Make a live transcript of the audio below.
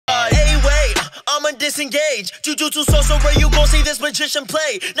everyone disengage. Jujutsu sorcerer, you gon' see this magician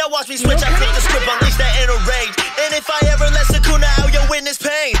play. Now watch me switch, I flip the script, unleash that inner rage. And if I ever let Sukuna out, you'll witness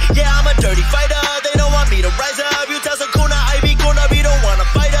pain. Yeah, I'm a dirty fighter, they don't want me to rise up. You tell Sukuna, I be Kuna, we don't wanna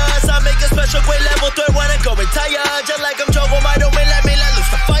fight us. I make a special grade level threat when I go retire. Just like I'm Jovo, my domain, let me let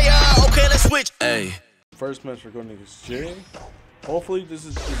loose the fire. Okay, let's switch. Hey. First match we're going against Jay. Hopefully it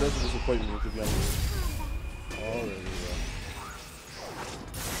doesn't disappoint me, to be honest. Already, bro.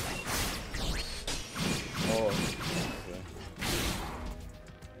 Oh, okay.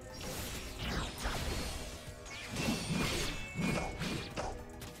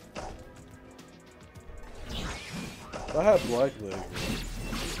 I have black leg, bro.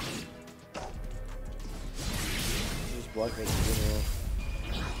 Just black leg in general.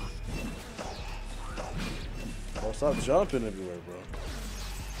 Oh, stop jumping everywhere, bro.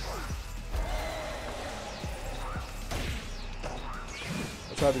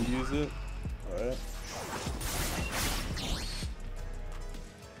 I tried to use it. Alright.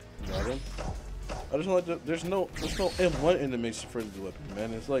 Got him. I just want to, there's no M1 animation for the weapon,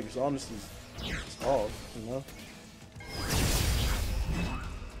 man. It's like, it's honestly, it's off, you know?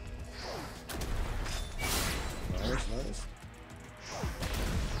 Nice, nice.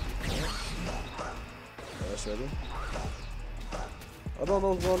 That's ready. I don't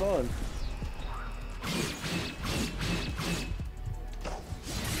know what's going on.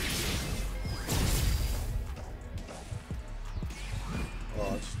 Oh,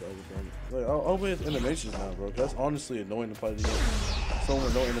 I just overturned it. Wait, I'll wait animations now, bro. That's honestly annoying to play the game. Someone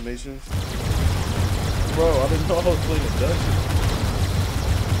with no animations. Bro, I didn't know I was playing a dungeon.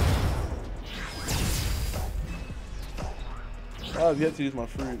 I've yet to use my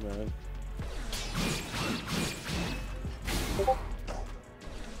fruit, man.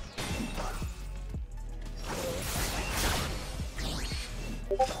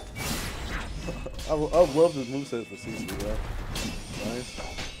 I love this moveset for Shusui, bro. Nice.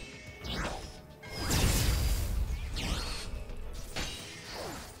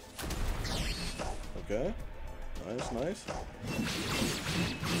 Okay. Nice, nice.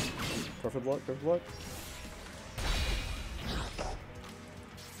 Perfect block, perfect block.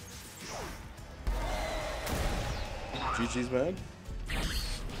 GG's, man.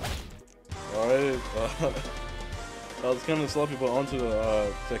 Alright. I was kind of sloppy, but on to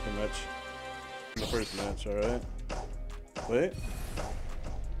the second match. The first match, alright. Wait.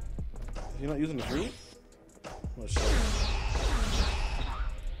 You're not using the fruit? Oh shit.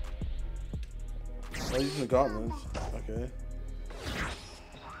 Oh, using the gauntlets. Okay.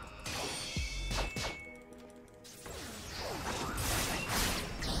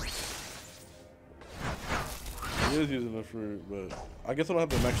 He is using the fruit, but I guess I don't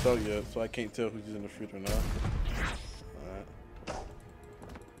have it maxed out yet, so I can't tell who's using the fruit or not. Alright.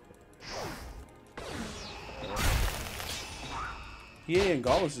 He ain't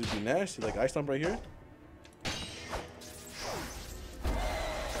gauntlets would be nasty, like ice stomp right here.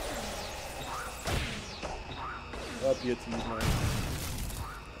 I've yet to use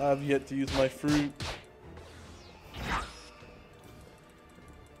I've yet to use my fruit.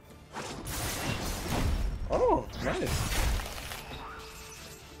 Oh, nice.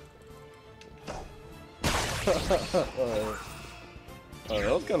 Alright,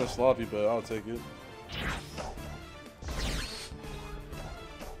 that was kind of sloppy, but I'll take it.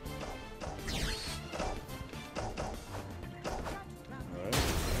 Alright,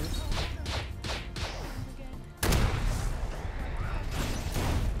 nice.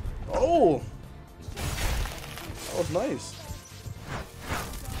 Oh! That was nice.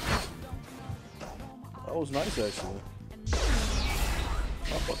 That was nice, actually.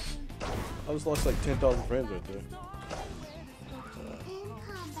 I just lost like 10,000 frames right there.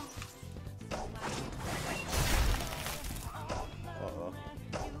 Uh-oh.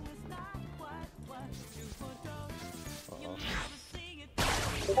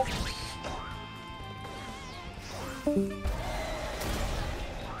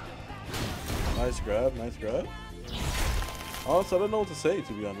 Nice grab, nice grab. Honestly, I don't know what to say,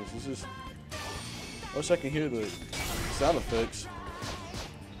 to be honest. It's just, I wish I can hear the sound effects.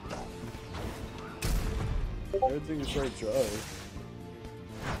 Everything is so dry.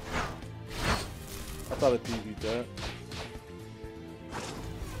 I thought I'd PvP'd that.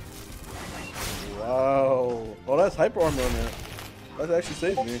 Wow. Oh, that's hyper armor on that. That actually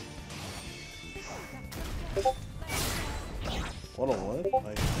saved me. 1-on-1?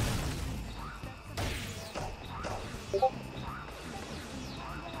 Nice.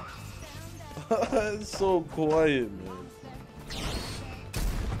 It's so quiet, man.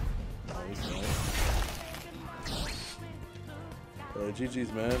 Nice, nice. Alright,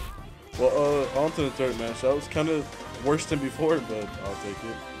 GG's, man. Well, on to the third match. That was kind of worse than before, but I'll take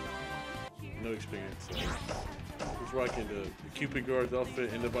it. No experience. So. He's rocking the Cupid Guard's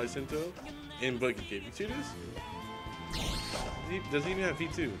outfit in the Bicinto in Buggy Cave. You see this? Does he even have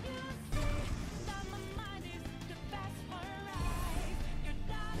V2?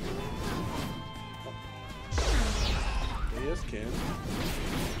 Yes, Ken.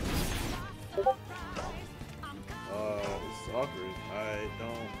 It's awkward.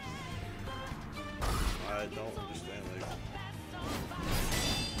 I don't understand, like.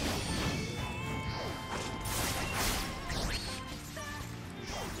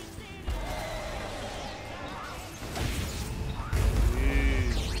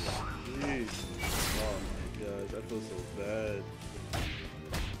 Jeez. Oh my gosh, I feel so bad.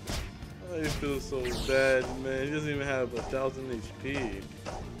 I feel so bad, man. He doesn't even have 1,000 HP.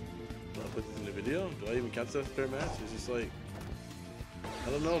 Do I put this in the video? Do I even count this as third match? It's just like, I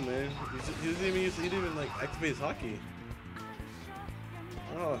don't know, man. He didn't even like activate his hockey.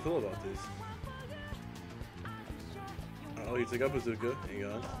 I don't know how I feel about this. Oh, he took up Bazooka. Hang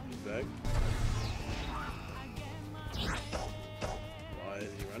on, he's back. Why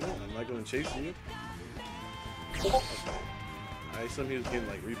is he running? I'm not going to chase you. Okay. I assume he was getting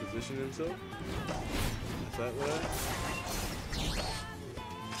like repositioned himself. Is that what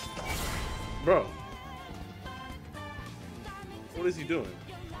Bro. What is he doing?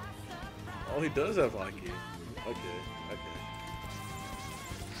 Oh, he does have hockey. Okay.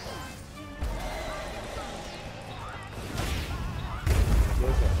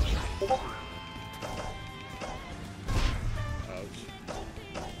 Ouch.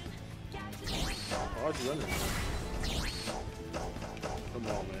 Oh, it's running. Come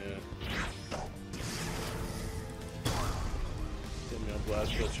on, man. Get me on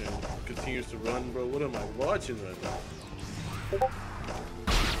blast clutch and continues to run, bro. What am I watching right now?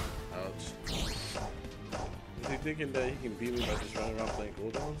 Ouch. Is he thinking that he can beat me by just running around playing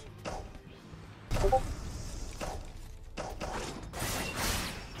cooldowns?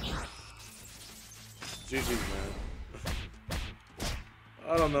 GG, man.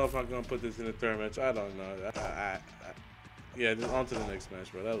 I don't know if I'm gonna put this in the third match. I don't know. Yeah, just on to the next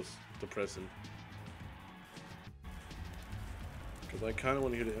match, bro. That was depressing. Because I kind of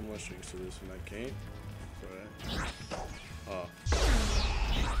want to hear the M1 strings to this, and I can't. Alright. Oh.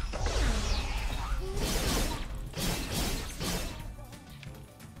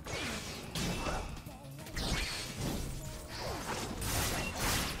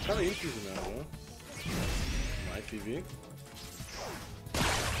 Kind of easy now, though. My TV.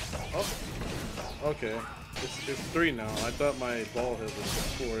 Oh. Okay. It's 3 now. I thought my ball hit was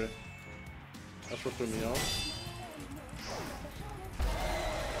 4. That's what threw me off.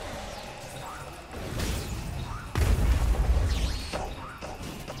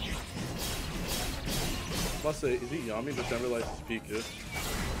 I was about to say, is he Yami? But then I realized it's Pika.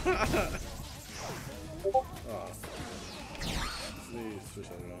 Oh. Let me switch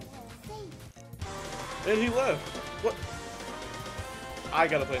that around. And he left! What? I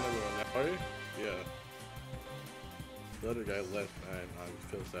gotta play another one now. Are you? Yeah. The other guy left, and I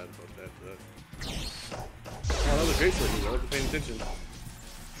feel sad about that. Oh, another great sword. I wasn't paying attention.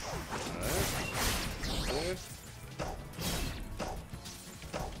 Alright. Okay.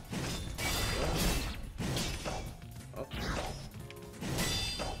 Oh.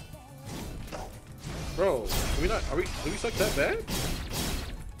 Bro, do we suck that bad?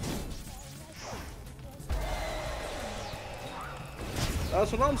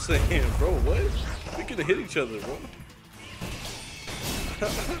 That's what I'm saying, bro. What? We could have hit each other, bro.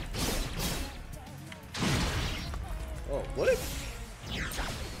 Oh, what? Nice.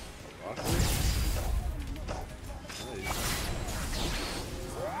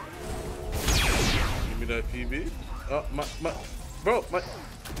 Give me that PB. Oh, bro,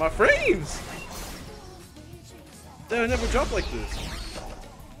 my frames. They never drop like this.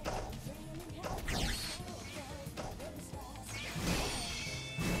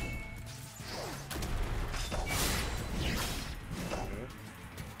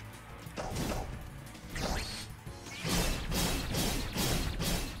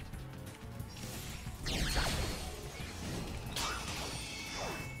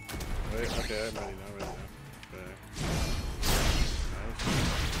 Okay, I'm ready now, Okay. Nice.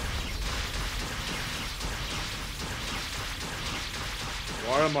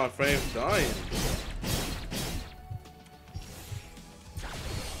 Why are my frames dying?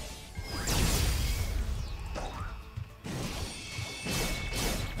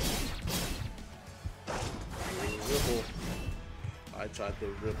 Ripple. I tried the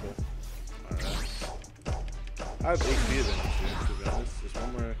ripple. Alright. I have HP advantage here, to be honest. Just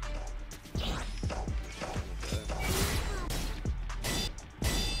one more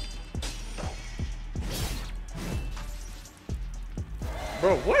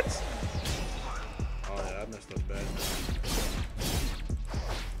Bro, what? Oh yeah, I messed up bad.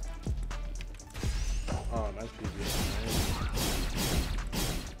 Oh, nice PB.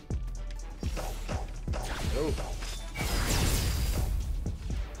 Nice. Oh.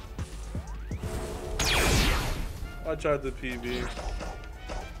 I tried the PB.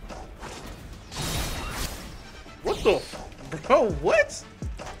 What the? Bro, what?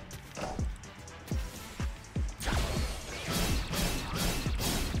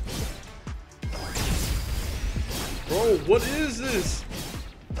 Bro, what is this?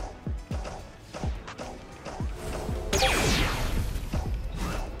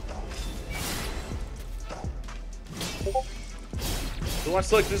 Do I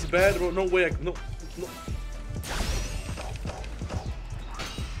suck this bad, bro? No way. No.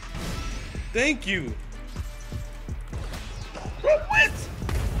 Thank you. Bro, what?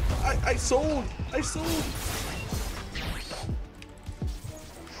 I sold. I sold.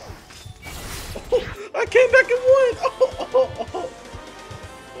 Oh, I came back and won. Oh.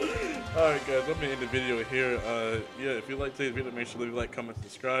 Alright guys, I'm gonna end the video here. Yeah, if you like today's video, make sure to leave a like, comment,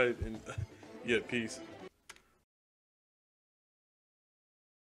 subscribe, and yeah, peace.